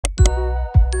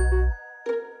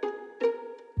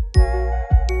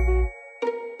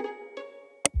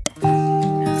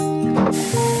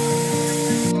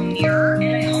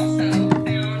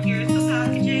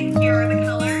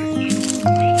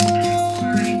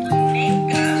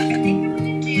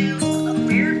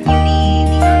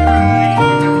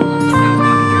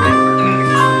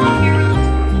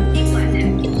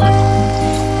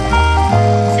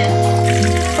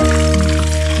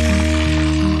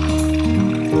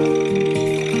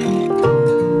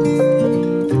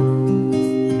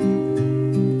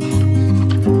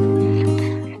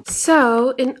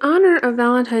So, in honor of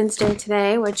Valentine's Day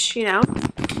today, which, you know,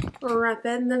 we're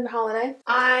repping the holiday,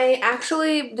 I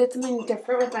actually did something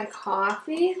different with my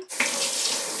coffee.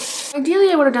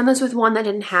 Ideally, I would have done this with one that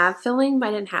didn't have filling, but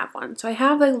I didn't have one. So I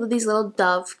have like these little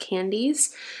Dove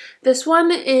candies. This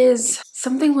one is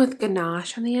something with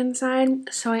ganache on the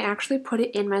inside, so I actually put it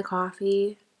in my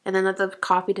coffee and then let the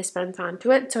coffee dispense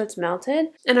onto it so it's melted.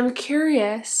 And I'm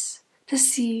curious to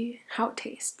see how it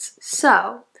tastes.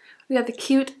 So we got the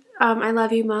cute I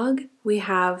love you mug. We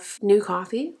have new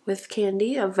coffee with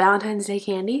candy, of Valentine's Day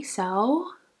candy.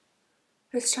 So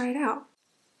let's try it out.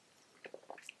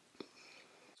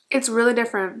 It's really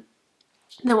different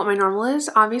than what my normal is,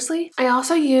 obviously. I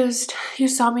also you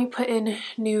saw me put in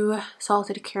new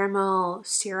salted caramel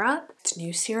syrup. It's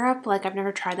new syrup, like I've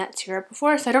never tried that syrup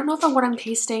before, so I don't know if what I'm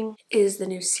tasting is the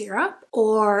new syrup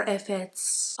or if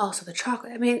it's also the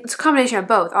chocolate. I mean, it's a combination of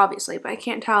both, obviously, but I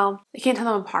can't tell them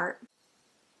apart.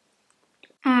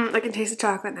 I can taste the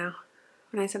chocolate now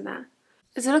when I said that.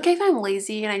 Is it okay if I'm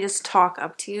lazy and I just talk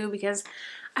up to you? Because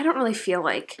I don't really feel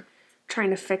like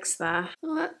trying to fix the...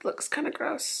 Well, that looks kind of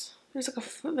gross. There's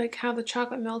like how the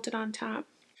chocolate melted on top.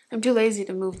 I'm too lazy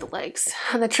to move the legs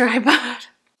on the tripod.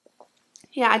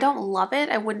 Yeah, I don't love it.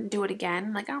 I wouldn't do it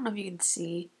again. Like, I don't know if you can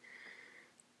see.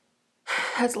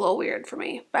 That's a little weird for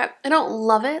me, but I don't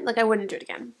love it. Like, I wouldn't do it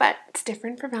again, but it's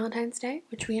different for Valentine's Day,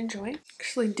 which we enjoy.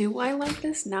 Actually, do I like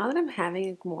this now that I'm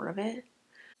having more of it?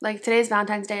 Like, today's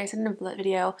Valentine's Day. I said in a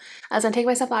video I was gonna take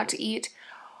myself out to eat,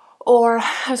 or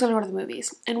I was gonna go to the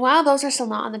movies. And while those are still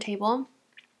not on the table,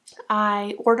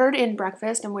 I ordered in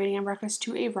breakfast. I'm waiting on breakfast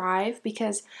to arrive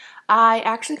because I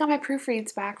actually got my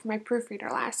proofreads back from my proofreader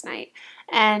last night,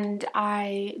 and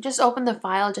I just opened the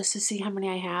file just to see how many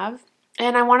I have.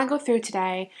 And I want to go through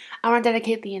today. I want to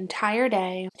dedicate the entire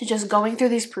day to just going through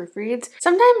these proofreads.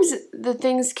 Sometimes the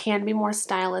things can be more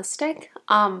stylistic,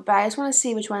 but I just want to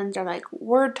see which ones are like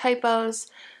word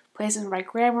typos, places where my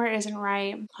grammar isn't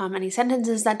right, any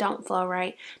sentences that don't flow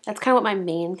right. That's kind of what my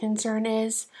main concern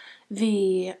is.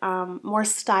 The more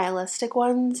stylistic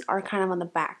ones are kind of on the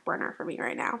back burner for me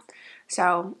right now.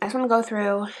 So I just want to go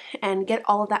through and get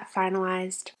all of that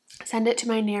finalized, send it to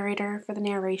my narrator for the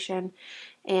narration,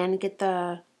 and get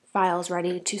the files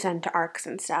ready to send to ARCs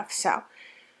and stuff. So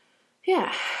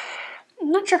yeah,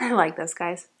 I'm not sure if I like this,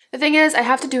 guys. The thing is, I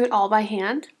have to do it all by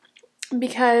hand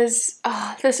because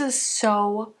this is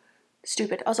so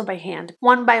stupid. Also by hand.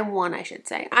 One by one, I should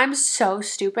say. I'm so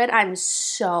stupid. I'm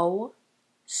so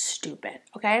stupid,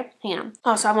 okay? Hang on.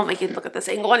 Oh, so I won't make you look at this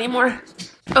angle anymore.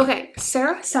 Okay,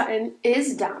 Sarah Sutton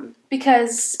is dumb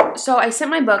because, so I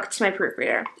sent my book to my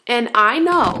proofreader, and I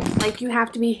know, like, you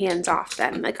have to be hands-off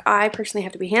then. Like, I personally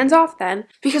have to be hands-off then,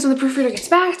 because when the proofreader gets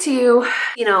back to you,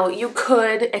 you know, you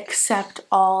could accept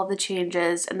all the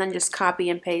changes and then just copy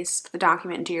and paste the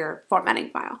document into your formatting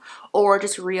file, or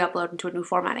just re-upload into a new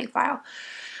formatting file.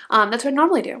 That's what I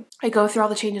normally do. I go through all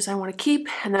the changes I want to keep,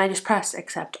 and then I just press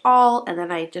accept all, and then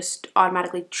I just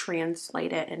automatically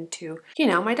translate it into, you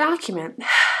know, my document.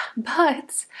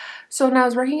 But, so when I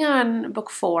was working on book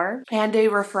 4, I had to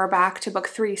refer back to book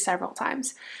 3 several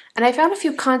times, and I found a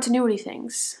few continuity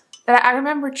things that I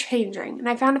remember changing, and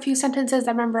I found a few sentences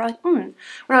I remember like, when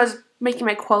I was making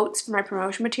my quotes for my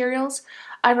promotion materials,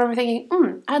 I remember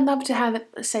thinking, I'd love to have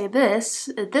it say this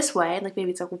way, like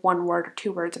maybe it's like 1 word or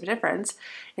 2 words of a difference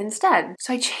instead.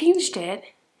 So I changed it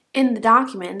in the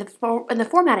document, in the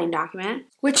formatting document,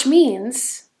 which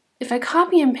means if I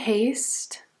copy and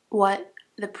paste what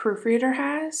the proofreader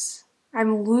has,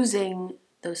 I'm losing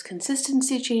those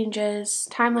consistency changes,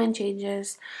 timeline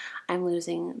changes. I'm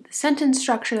losing the sentence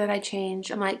structure that I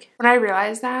changed. I'm like, when I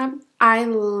realized that, I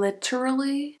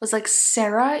literally was like,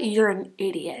 Sarah, you're an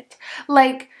idiot.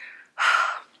 Like,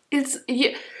 what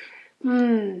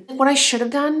I should have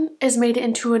done is made it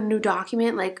into a new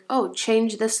document, like, oh,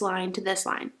 change this line to this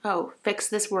line. Oh, fix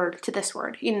this word to this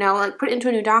word. You know, like put it into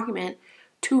a new document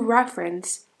to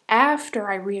reference after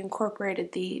I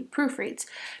reincorporated the proofreads.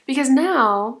 Because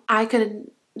now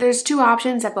there's 2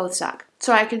 options that both suck.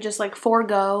 So I could just like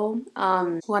forego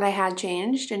what I had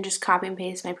changed and just copy and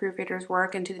paste my proofreader's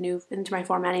work into my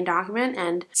formatting document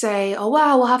and say, oh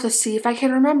wow, we'll have to see if I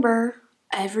can remember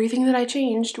everything that I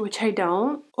changed, which I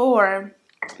don't. Or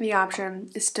the option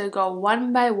is to go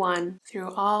one by one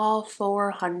through all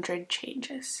 400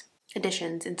 changes.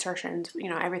 Additions, insertions, you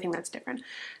know, everything that's different. I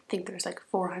think there's like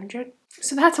 400.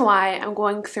 So that's why I'm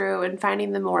going through and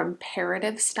finding the more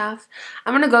imperative stuff.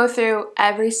 I'm going to go through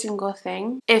every single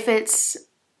thing. If it's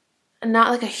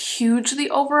not like a hugely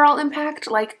overall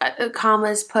impact, like a comma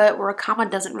is put where a comma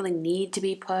doesn't really need to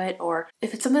be put, or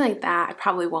if it's something like that, I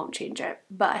probably won't change it.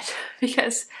 But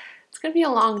because It's gonna be a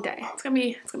long day. It's gonna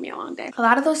be a long day. A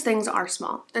lot of those things are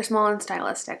small. They're small and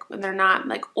stylistic, but they're not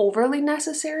like overly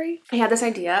necessary. I had this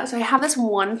idea. So I have this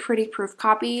one pretty proof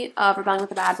copy of Rebelling with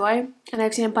the Bad Boy, and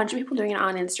I've seen a bunch of people doing it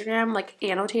on Instagram, like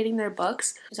annotating their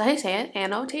books. Is that how you say it?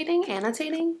 Annotating?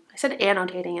 Annotating? I said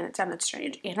annotating and it sounded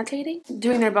strange. Annotating?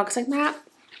 Doing their books like that,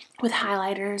 with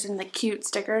highlighters and like cute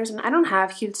stickers. And I don't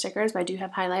have cute stickers, but I do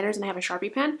have highlighters and I have a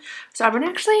Sharpie pen. So I'm gonna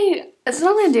actually, this is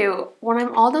what I'm gonna do when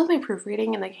I'm all done with my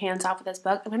proofreading and like hands off with this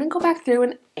book. I'm gonna go back through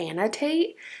and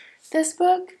annotate this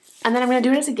book, and then I'm gonna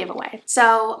do it as a giveaway.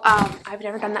 So I've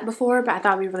never done that before, but I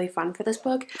thought it'd be really fun for this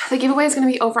book. The giveaway is gonna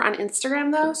be over on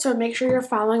Instagram though, so make sure you're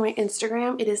following my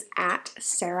Instagram. It is at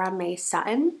Sarah May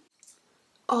Sutton.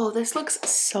 Oh, this looks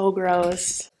so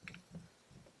gross.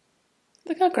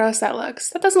 Look how gross that looks.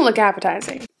 That doesn't look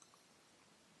appetizing.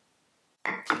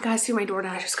 You guys see my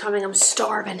DoorDash is coming. I'm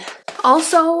starving.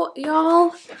 Also,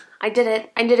 y'all, I did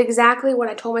it. I did exactly what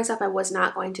I told myself I was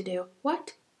not going to do.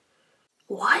 What?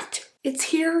 What? It's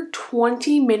here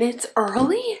 20 minutes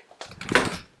early?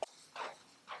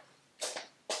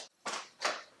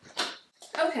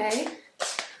 Okay.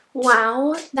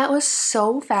 Wow, that was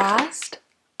so fast.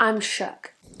 I'm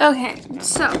shook. Okay,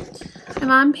 so I'm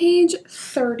on page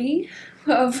 30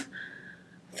 of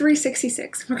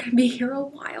 366. We're gonna be here a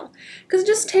while because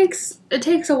it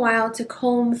takes a while to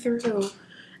comb through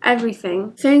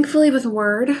everything. Thankfully with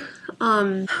Word,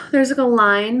 there's like a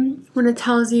line when it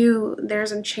tells you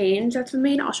there's a change that's been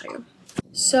made. I'll show you.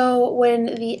 So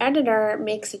when the editor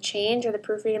makes a change or the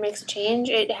proofreader makes a change,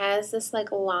 it has this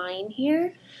like line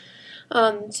here.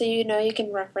 So you know you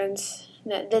can reference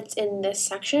that's in this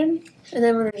section. And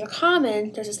then when there's a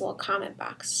comment, there's this little comment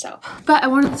box. So, but I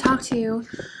wanted to talk to you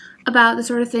about the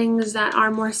sort of things that are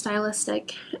more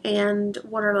stylistic and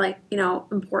what are like, you know,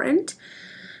 important.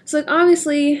 So like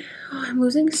obviously, oh, I'm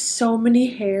losing so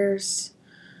many hairs.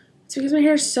 It's because my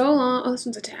hair is so long. Oh, this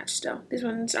one's attached still. These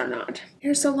ones are not.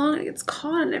 Hair is so long, it gets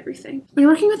caught in everything. When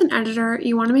you're working with an editor,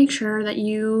 you want to make sure that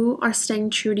you are staying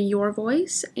true to your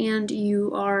voice and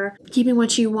you are keeping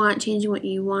what you want, changing what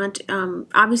you want.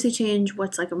 Obviously change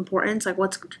what's like important, like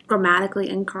what's grammatically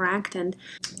incorrect and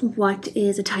what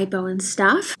is a typo and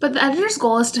stuff. But the editor's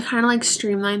goal is to kind of like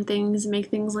streamline things, make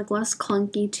things like less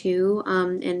clunky too,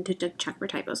 and to check for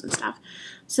typos and stuff.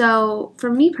 So for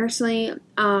me personally,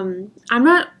 I'm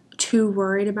not too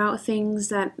worried about things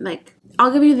that like,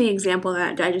 I'll give you the example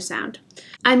that I just found.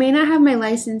 I may not have my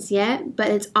license yet, but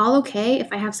it's all okay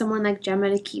if I have someone like Gemma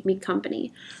to keep me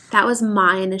company. That was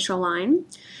my initial line.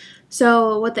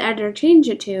 So what the editor changed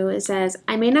it to, it says,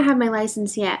 I may not have my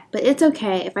license yet, but it's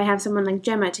okay if I have someone like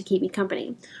Gemma to keep me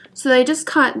company. So they just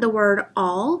cut the word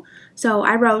all. So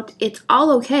I wrote, it's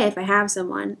all okay if I have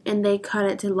someone, and they cut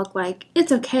it to look like,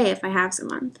 it's okay if I have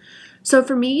someone. So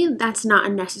for me, that's not a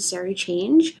necessary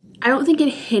change. I don't think it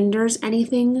hinders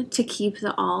anything to keep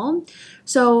the all.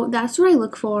 So that's what I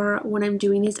look for when I'm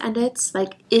doing these edits.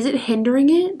 Like, is it hindering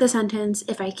it, the sentence,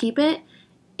 if I keep it?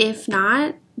 If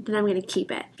not, then I'm going to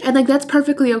keep it. And like, that's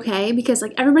perfectly okay because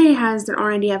like everybody has their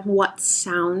own idea of what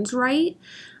sounds right,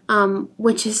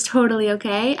 which is totally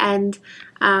okay. And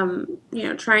you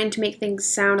know, trying to make things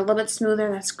sound a little bit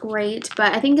smoother, that's great.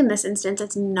 But I think in this instance,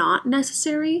 it's not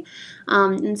necessary.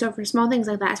 And so for small things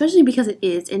like that, especially because it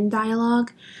is in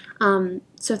dialogue,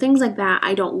 so things like that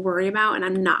I don't worry about and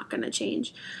I'm not going to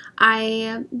change.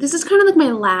 This is kind of like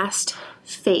my last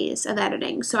phase of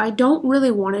editing. So I don't really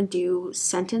want to do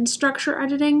sentence structure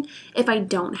editing if I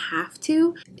don't have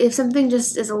to. If something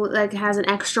just is like has an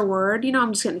extra word, you know,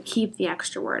 I'm just going to keep the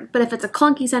extra word. But if it's a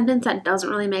clunky sentence that doesn't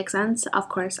really make sense, of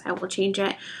course I will change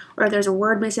it. Or if there's a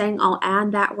word missing, I'll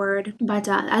add that word. But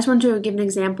I just want to give an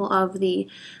example of the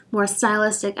more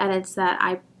stylistic edits that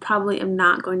I probably am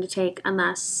not going to take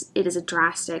unless it is a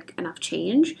drastic enough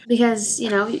change. Because, you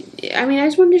know, I mean, I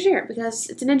just wanted to share it because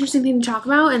it's an interesting thing to talk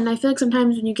about, and I feel like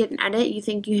sometimes when you get an edit, you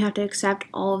think you have to accept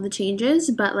all of the changes,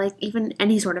 but like even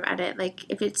any sort of edit, like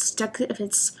if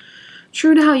it's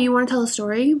true to how you want to tell a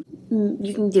story,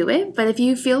 you can do it. But if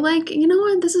you feel like, you know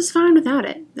what, this is fine without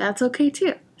it, that's okay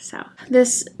too. So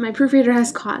my proofreader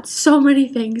has caught so many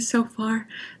things so far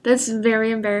that's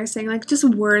very embarrassing, like just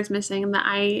words missing that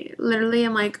I literally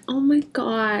am like, oh my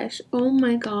gosh,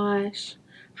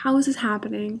 how is this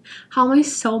happening? How am I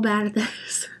so bad at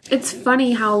this? It's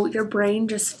funny how your brain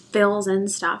just fills in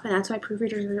stuff, and that's why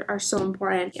proofreaders are so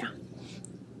important. Yeah.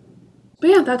 But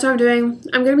yeah, that's what I'm doing.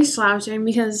 I'm going to be slouching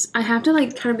because I have to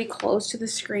like kind of be close to the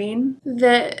screen.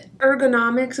 The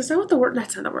ergonomics, is that what the word?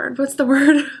 That's not the word. What's the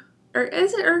word? Or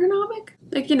is it ergonomic?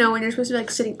 Like, you know, when you're supposed to be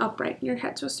like sitting upright and your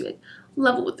head's supposed to be like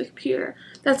level with the computer.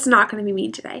 That's not going to be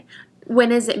me today. When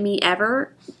is it me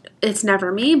ever? it's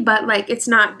never me, but like it's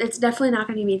definitely not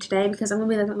gonna be me today because I'm gonna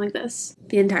be looking like this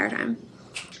the entire time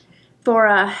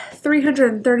for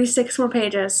 336 more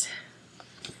pages.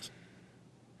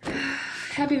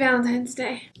 Happy Valentine's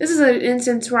Day. This is an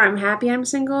instance where I'm happy I'm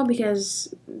single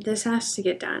because this has to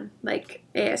get done like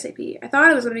ASAP. I thought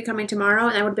it was going to be coming tomorrow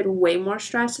and I would have been way more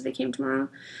stressed if it came tomorrow.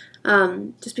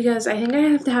 Just because I think I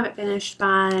have to have it finished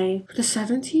by the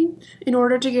 17th in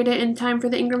order to get it in time for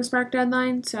the Ingram Spark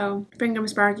deadline. So for Ingram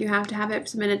Spark, you have to have it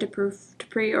submitted to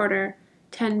pre-order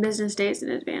 10 business days in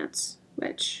advance,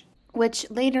 which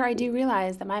later I do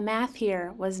realize that my math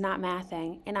here was not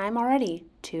mathing and I'm already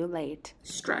too late.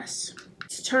 Stress.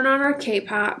 Let's turn on our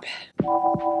K-pop.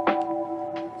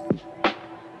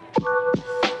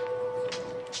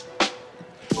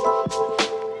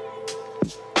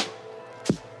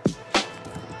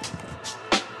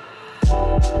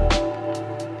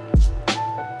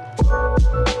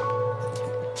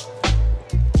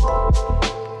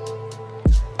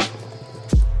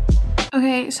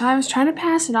 Okay, so I was trying to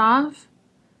pass it off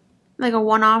like a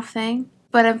one-off thing,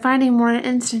 but I'm finding more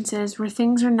instances where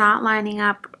things are not lining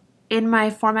up in my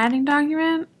formatting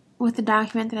document with the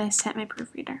document that I sent my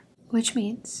proofreader, which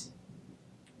means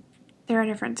there are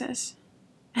differences,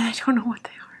 and I don't know what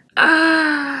they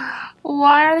are.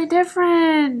 Why are they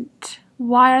different?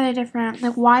 Why are they different?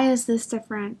 Like, why is this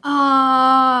different?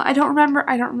 I don't remember.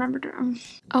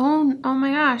 Oh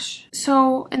my gosh.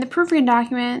 So in the proofreading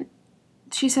document,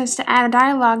 she says to add a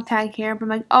dialogue tag here, but I'm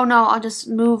like, oh no, I'll just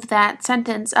move that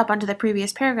sentence up onto the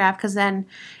previous paragraph because then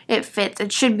it fits.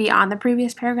 It should be on the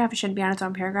previous paragraph. It shouldn't be on its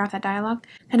own paragraph, that dialogue.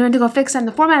 And I went to go fix it in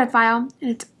the formatted file,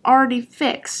 and it's already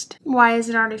fixed. Why is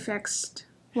it already fixed?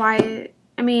 Why?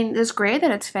 I mean, it's great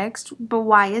that it's fixed, but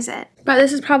why is it? But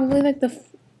this is probably like the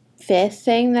fifth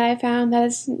thing that I found that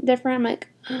is different. I'm like...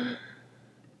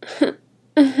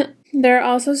 There are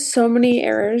also so many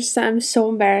errors that I'm so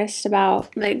embarrassed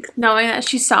about, like, knowing that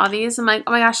she saw these. I'm like,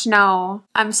 oh my gosh, no.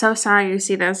 I'm so sorry you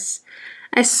see this.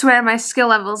 I swear my skill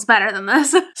level is better than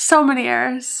this. So many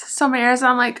errors. So many errors.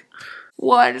 I'm like,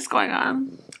 what is going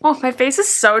on? Oh, my face is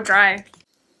so dry.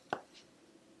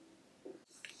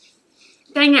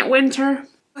 Dang it, winter.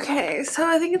 Okay, so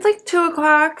I think it's like 2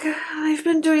 o'clock. I've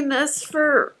been doing this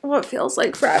for what feels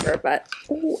like forever, but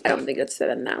I don't think it's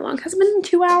been that long. Has it been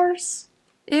 2 hours?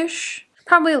 Ish.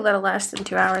 Probably a little less than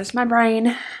 2 hours. My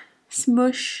brain.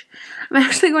 Smush. I'm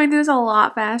actually going through this a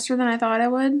lot faster than I thought I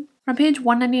would. On page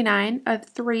 199 of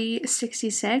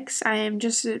 366, I am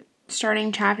just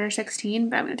starting chapter 16,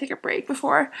 but I'm going to take a break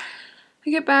before I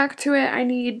get back to it.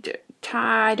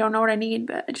 I don't know what I need,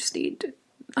 but I just need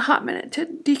a hot minute to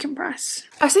decompress.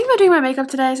 I was thinking about doing my makeup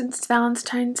today since it's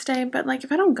Valentine's Day, but like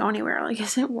if I don't go anywhere, like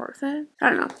is it worth it? I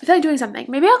don't know. I feel like doing something.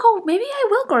 Maybe I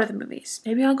will go to the movies.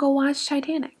 Maybe I'll go watch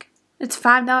Titanic. It's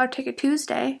 $5 ticket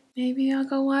Tuesday. Maybe I'll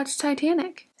go watch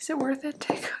Titanic. Is it worth it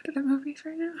to go to the movies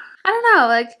right now? I don't know.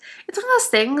 Like, it's one of those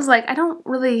things, like, I don't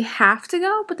really have to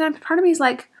go, but then part of me is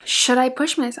like, should I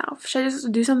push myself? Should I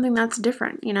just do something that's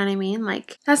different? You know what I mean?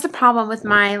 Like, that's the problem with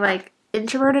my, like,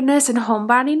 introvertedness and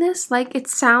homebodiness. Like, it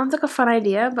sounds like a fun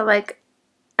idea, but, like,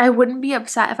 I wouldn't be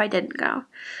upset if I didn't go.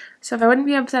 So if I wouldn't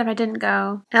be upset if I didn't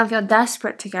go, I don't feel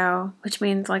desperate to go, which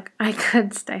means, like, I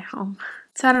could stay home.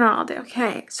 So I don't know what I'll do.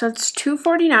 Okay, so it's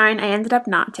 2:49. I ended up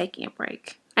not taking a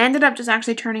break. I ended up just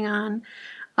actually turning on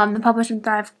the Publish and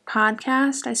Thrive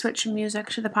podcast. I switched music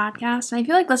to the podcast. And I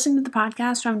feel like listening to the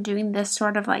podcast when I'm doing this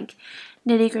sort of like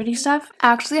nitty-gritty stuff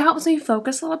actually helps me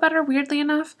focus a little better, weirdly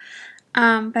enough.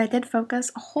 But I did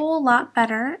focus a whole lot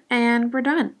better, and we're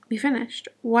done. We finished.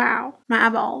 Wow. My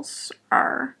eyeballs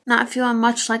are not feeling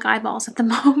much like eyeballs at the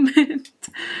moment.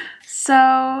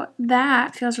 So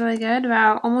that feels really good.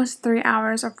 About almost 3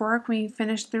 hours of work. We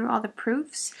finished through all the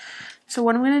proofs. So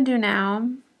what I'm going to do now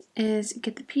is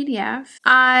get the PDF.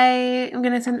 I am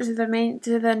going to send it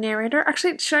to the narrator.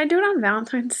 Actually, should I do it on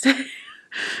Valentine's Day?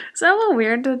 Is that a little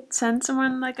weird to send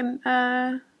someone like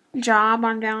a job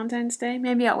on Valentine's Day?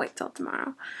 Maybe I'll wait till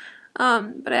tomorrow.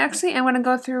 But I'm going to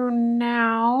go through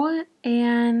now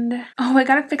and, oh, I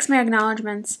gotta fix my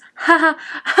acknowledgements. Haha,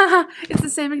 haha, it's the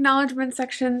same acknowledgement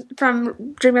section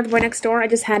from Dream of the Boy Next Door. I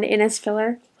just had it in as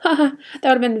filler. Haha, that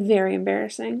would have been very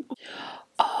embarrassing.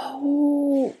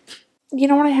 Oh, you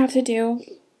know what I have to do?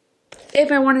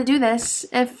 If I want to do this,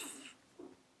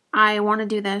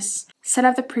 set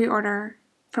up the pre-order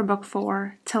for book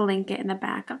 4 to link it in the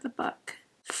back of the book.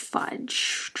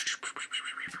 Fudge.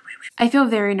 I feel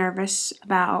very nervous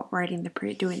about doing the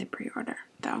pre-order,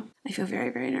 though. I feel very,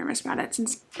 very nervous about it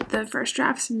since the first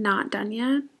draft's not done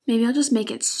yet. Maybe I'll just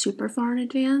make it super far in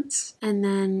advance and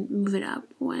then move it up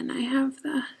when I have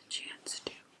the chance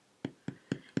to.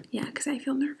 Yeah, because I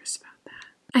feel nervous about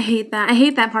that. I hate that. I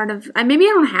hate that part of, maybe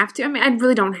I don't have to. I mean, I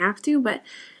really don't have to, but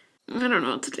I don't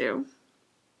know what to do.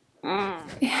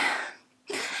 Yeah.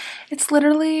 It's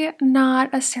literally not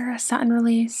a Sarah Sutton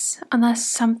release unless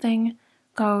something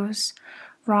goes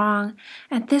wrong.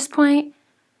 At this point,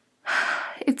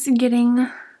 it's getting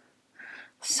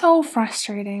so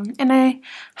frustrating, and I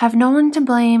have no one to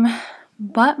blame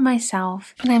but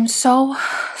myself, and I'm so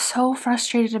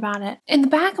frustrated about it. In the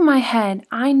back of my head,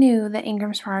 I knew that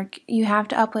Ingram Spark, you have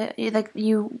to upload, like,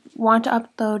 you want to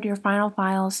upload your final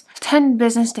files 10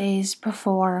 business days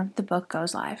before the book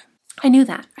goes live. I knew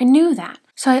that.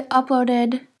 So I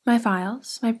uploaded my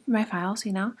files, my files,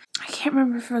 you know. I can't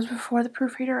remember if it was before the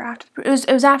proofreader or after the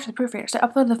it was after the proofreader. So I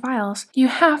uploaded the files. You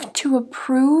have to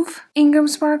approve Ingram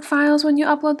Spark files when you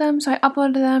upload them. So I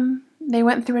uploaded them. They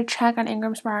went through a check on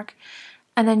Ingram Spark,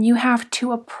 and then you have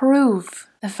to approve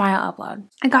the file upload.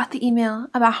 I got the email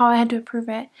about how I had to approve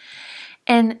it.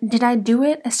 And did I do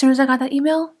it as soon as I got that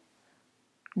email?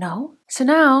 No. So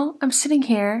now I'm sitting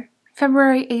here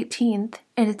February 18th,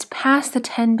 and it's past the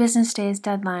 10 business days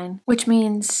deadline, which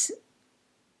means,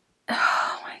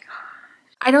 oh my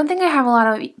gosh. I don't think I have a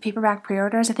lot of paperback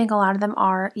pre-orders. I think a lot of them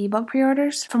are ebook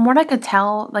pre-orders. From what I could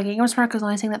tell, like, Ingram Spark is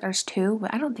only saying that there's 2,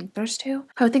 but I don't think there's 2.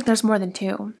 I would think there's more than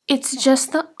 2. It's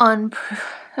just the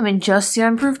just the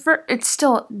unproofed it's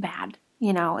still bad.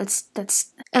 You know,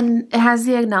 and it has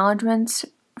the acknowledgments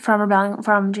from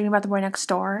Dreaming About the Boy Next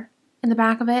Door in the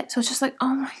back of it. So it's just like,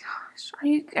 oh my gosh,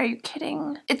 are you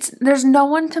kidding? There's no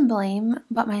one to blame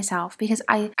but myself, because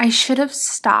I should have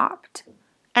stopped,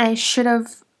 and I should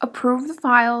have approved the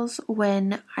files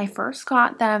when I first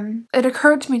got them. It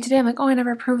occurred to me today, I'm like, oh, I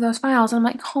never approved those files. And I'm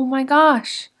like, oh my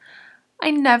gosh,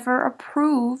 I never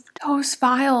approved those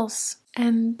files.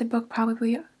 And the book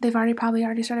they've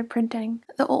already started printing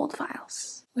the old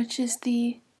files, which is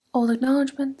the old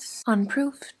acknowledgments,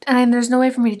 unproofed. And there's no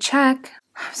way for me to check.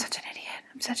 I'm such an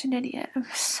idiot.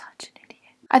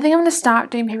 I think I'm going to stop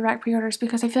doing paperback pre-orders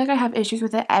because I feel like I have issues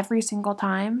with it every single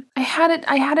time. I had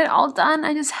it all done.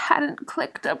 I just hadn't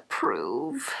clicked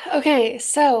approve. Okay,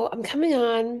 so I'm coming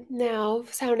on now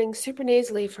sounding super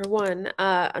nasally for one,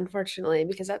 unfortunately,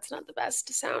 because that's not the best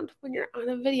to sound when you're on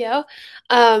a video.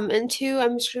 And two,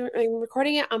 I'm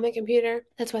recording it on my computer.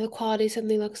 That's why the quality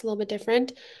suddenly looks a little bit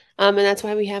different. And that's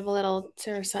why we have a little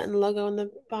Sarah Sutton logo on the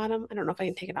bottom. I don't know if I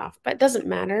can take it off, but it doesn't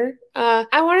matter.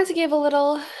 I wanted to give a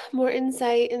little more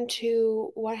insight into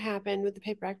what happened with the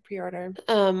paperback pre-order.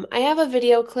 I have a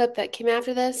video clip that came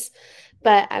after this,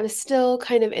 but I was still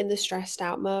kind of in the stressed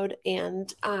out mode,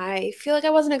 and I feel like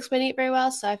I wasn't explaining it very well,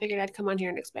 so I figured I'd come on here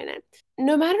and explain it.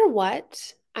 No matter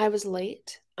what, I was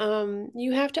late.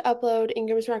 You have to upload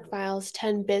Ingram Spark files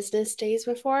 10 business days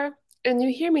before. And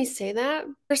you hear me say that.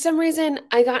 For some reason,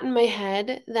 I got in my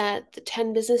head that the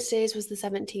 10 business days was the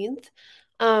 17th.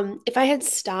 If I had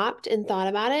stopped and thought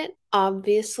about it,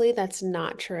 obviously that's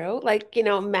not true. Like, you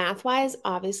know, math-wise,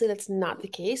 obviously that's not the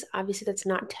case. Obviously that's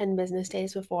not 10 business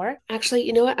days before. Actually,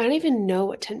 you know what? I don't even know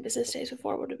what 10 business days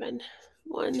before would have been.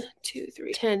 1, 2,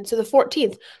 3, 10. So the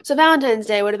 14th. So Valentine's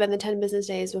Day would have been the 10 business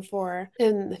days before.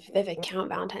 And if I count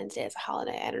Valentine's Day as a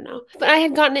holiday, I don't know. But I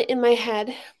had gotten it in my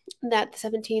head that the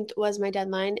 17th was my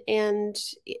deadline. And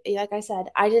like I said,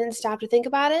 I didn't stop to think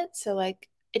about it. So, like,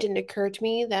 it didn't occur to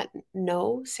me that,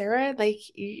 no, Sarah, like,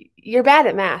 you're bad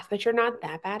at math, but you're not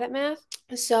that bad at math.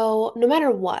 So no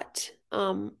matter what,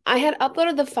 I had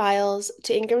uploaded the files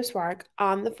to Ingram Spark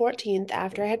on the 14th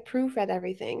after I had proofread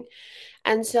everything.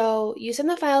 And so you send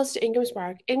the files to Ingram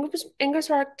Spark. Ingram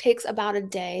Spark takes about a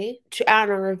day to add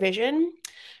a revision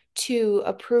to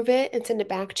approve it and send it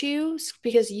back to you,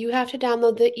 because you have to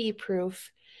download the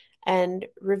e-proof and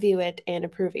review it and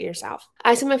approve it yourself.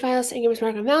 I sent my files to Ingram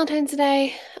Spark on Valentine's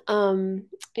Day, and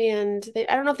I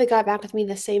don't know if they got back with me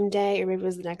the same day or maybe it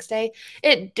was the next day.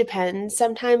 It depends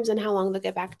sometimes on how long they'll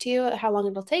get back to you, how long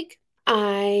it'll take.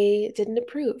 I didn't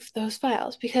approve those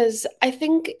files because I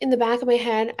think in the back of my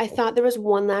head, I thought there was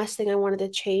one last thing I wanted to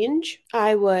change.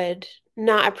 I would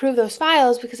not approve those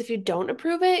files because if you don't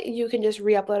approve it, you can just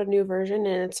re-upload a new version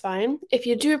and it's fine. If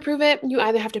you do approve it, you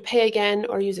either have to pay again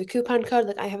or use a coupon code.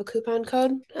 Like, I have a coupon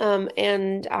code,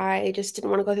 and I just didn't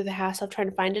want to go through the hassle of trying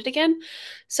to find it again.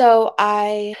 So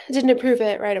I didn't approve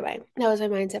it right away. That was my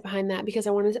mindset behind that, because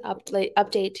I wanted to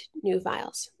update new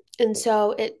files. And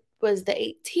so it was the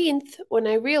 18th when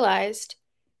I realized,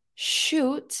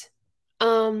 shoot,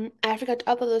 I forgot to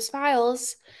upload those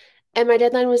files, and my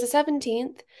deadline was the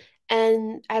 17th,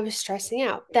 and I was stressing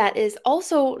out. That is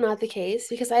also not the case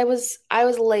because I was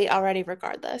late already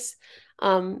regardless.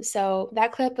 So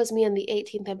that clip was me on the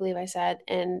 18th, I believe I said,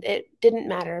 and it didn't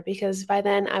matter because by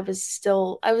then I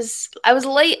was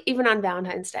late even on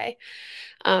Valentine's Day.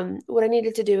 What I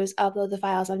needed to do is upload the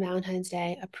files on Valentine's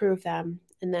Day, approve them,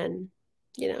 and then,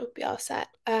 be all set.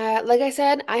 Like I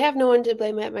said, I have no one to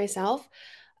blame but myself.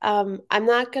 I'm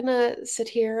not gonna sit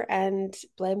here and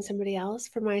blame somebody else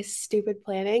for my stupid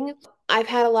planning. I've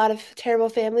had a lot of terrible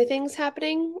family things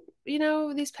happening,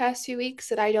 these past few weeks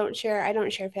that I don't share. I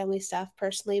don't share family stuff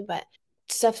personally, but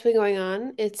stuff's been going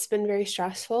on. It's been very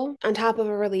stressful. On top of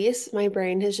a release, my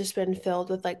brain has just been filled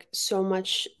with like so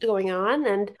much going on.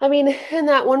 And I mean, in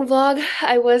that one vlog,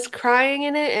 I was crying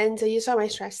in it. And so you saw my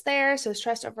stress there. So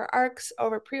stressed over arcs,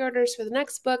 over pre-orders for the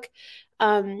next book,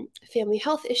 family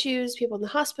health issues, people in the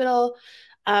hospital.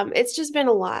 It's just been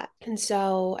a lot. And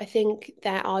so I think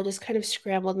that all just kind of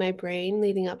scrambled my brain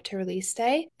leading up to release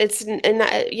day. And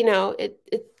that,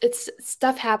 it's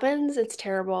stuff happens, it's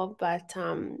terrible, but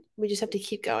we just have to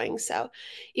keep going. So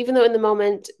even though in the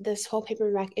moment this whole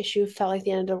paperback issue felt like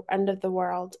the end of the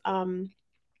world,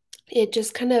 it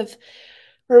just kind of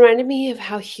reminded me of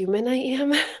how human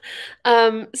I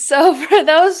am. So for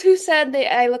those who said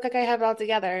I look like I have it all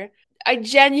together, I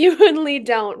genuinely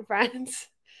don't, friends.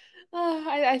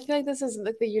 I feel like this is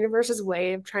like the universe's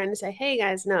way of trying to say, hey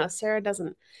guys, no, Sarah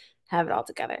doesn't have it all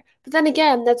together. But then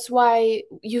again, that's why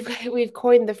we've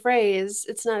coined the phrase,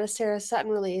 it's not a Sarah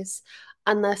Sutton release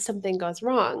unless something goes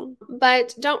wrong.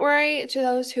 But don't worry, to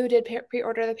those who did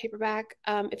pre-order the paperback,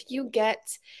 if you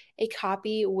get a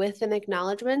copy with an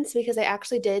acknowledgments, because I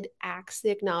actually did ask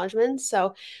the acknowledgments.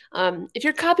 So if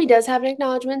your copy does have an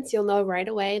acknowledgments, you'll know right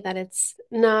away that it's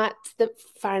not the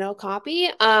final copy.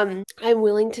 I'm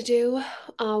willing to do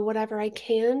whatever I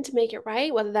can to make it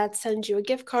right, whether that's send you a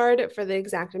gift card for the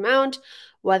exact amount,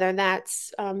 whether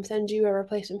that's send you a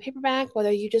replacement paperback,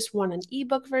 whether you just want an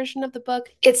ebook version of the book.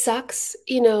 It sucks,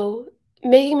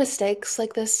 making mistakes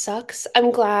like this sucks. I'm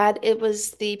glad it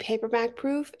was the paperback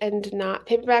proof and not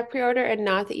paperback pre-order and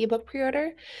not the ebook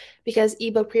pre-order, because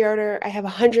ebook pre-order, I have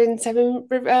 107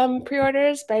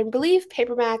 pre-orders, but I believe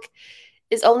paperback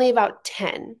is only about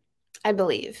 10. I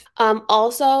believe.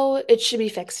 Also, it should be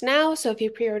fixed now. So if you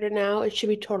pre-order now, it should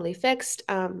be totally fixed.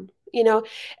 And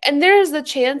there's the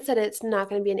chance that it's not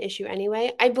going to be an issue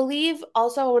anyway. I believe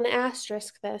also, I want to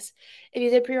asterisk this. If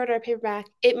you did pre-order a paperback,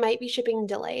 it might be shipping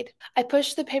delayed. I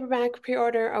pushed the paperback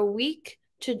pre-order a week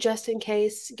to just in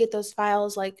case get those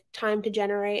files like time to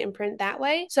generate and print that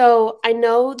way. So I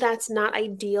know that's not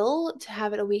ideal to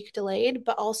have it a week delayed,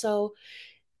 but also,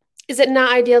 is it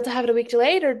not ideal to have it a week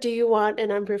delayed, or do you want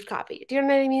an unproofed copy? Do you know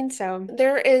what I mean? So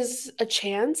there is a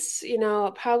chance,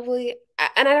 probably,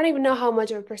 and I don't even know how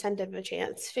much of a percent of a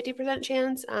chance, 50%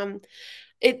 chance.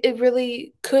 It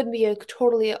really could be a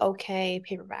totally okay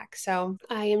paperback. So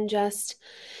I am just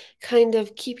kind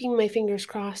of keeping my fingers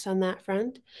crossed on that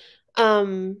front.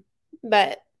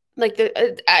 But like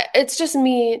it's just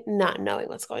me not knowing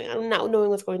what's going on, not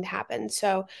knowing what's going to happen.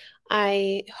 So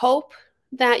I hope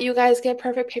that you guys get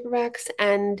perfect paperbacks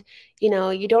and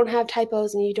you don't have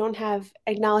typos and you don't have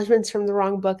acknowledgments from the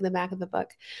wrong book in the back of the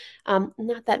book.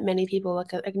 Not that many people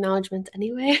look at acknowledgments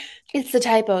anyway. It's the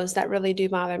typos that really do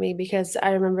bother me, because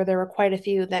I remember there were quite a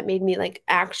few that made me like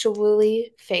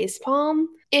actually facepalm.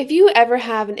 If you ever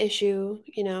have an issue,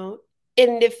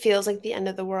 and it feels like the end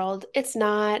of the world, it's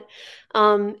not.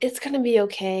 It's gonna be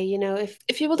okay.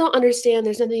 If people don't understand,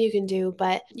 there's nothing you can do,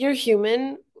 but you're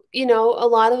human. A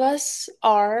lot of us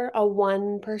are a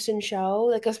one-person show.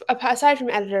 Like, aside from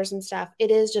editors and stuff,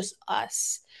 it is just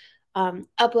us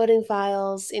uploading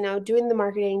files, doing the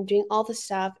marketing, doing all the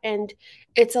stuff. And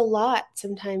it's a lot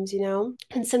sometimes,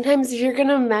 and sometimes you're going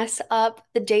to mess up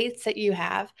the dates that you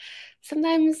have.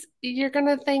 Sometimes you're going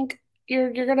to think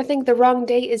you're going to think the wrong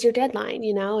date is your deadline,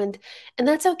 and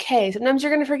that's okay. Sometimes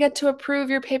you're going to forget to approve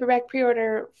your paperback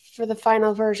pre-order for the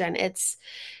final version.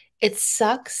 It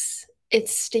sucks.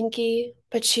 It's stinky,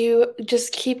 but you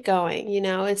just keep going,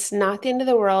 it's not the end of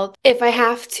the world. If I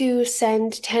have to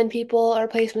send 10 people a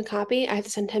replacement copy, I have to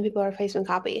send 10 people a replacement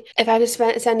copy. If I have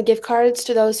to send gift cards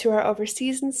to those who are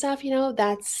overseas and stuff,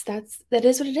 that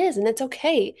is what it is, and it's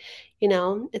okay.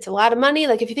 It's a lot of money,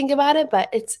 like if you think about it, but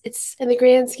it's in the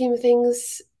grand scheme of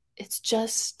things, it's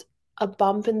just a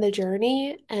bump in the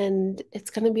journey, and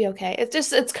it's gonna be okay.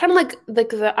 It's kind of like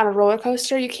on a roller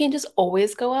coaster. You can't just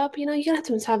always go up. You're gonna have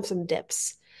to have some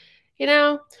dips.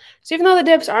 So even though the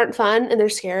dips aren't fun and they're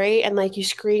scary and like you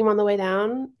scream on the way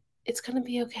down, it's gonna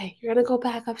be okay. You're gonna go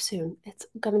back up soon. It's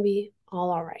gonna be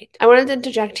all right. I wanted to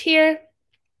interject here.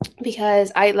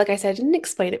 because like I said, didn't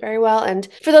explain it very well. And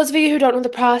for those of you who don't know the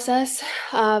process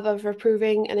of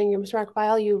approving an Ingram Spark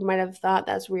file, you might have thought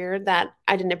that's weird that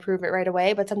I didn't approve it right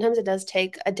away, but sometimes it does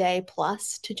take a day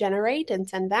plus to generate and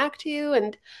send back to you.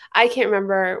 And I can't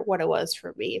remember what it was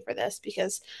for me for this,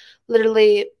 because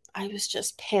literally I was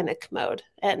just panic mode.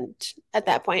 And at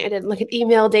that point, I didn't look at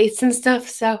email dates and stuff.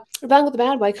 So Bang with the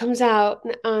Bad Boy comes out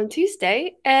on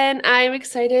Tuesday, and I'm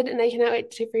excited, and I cannot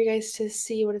wait for you guys to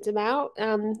see what it's about.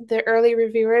 The early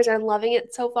reviewers are loving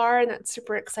it so far, and that's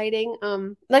super exciting.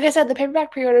 Like I said, the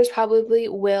paperback pre-orders probably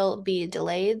will be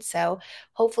delayed, so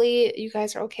hopefully you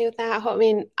guys are okay with that. I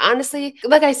mean, honestly,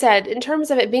 like I said, in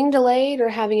terms of it being delayed or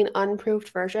having an unproofed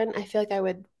version, I feel like I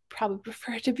would probably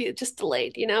prefer to be just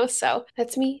delayed, you know? So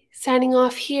that's me signing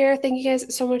off here. Thank you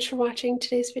guys so much for watching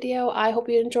today's video. I hope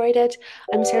you enjoyed it.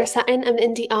 I'm Sarah Sutton. I'm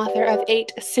an indie author of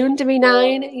 8, soon to be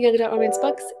 9 young adult romance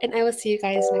books, and I will see you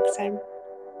guys next time.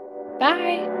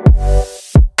 Bye!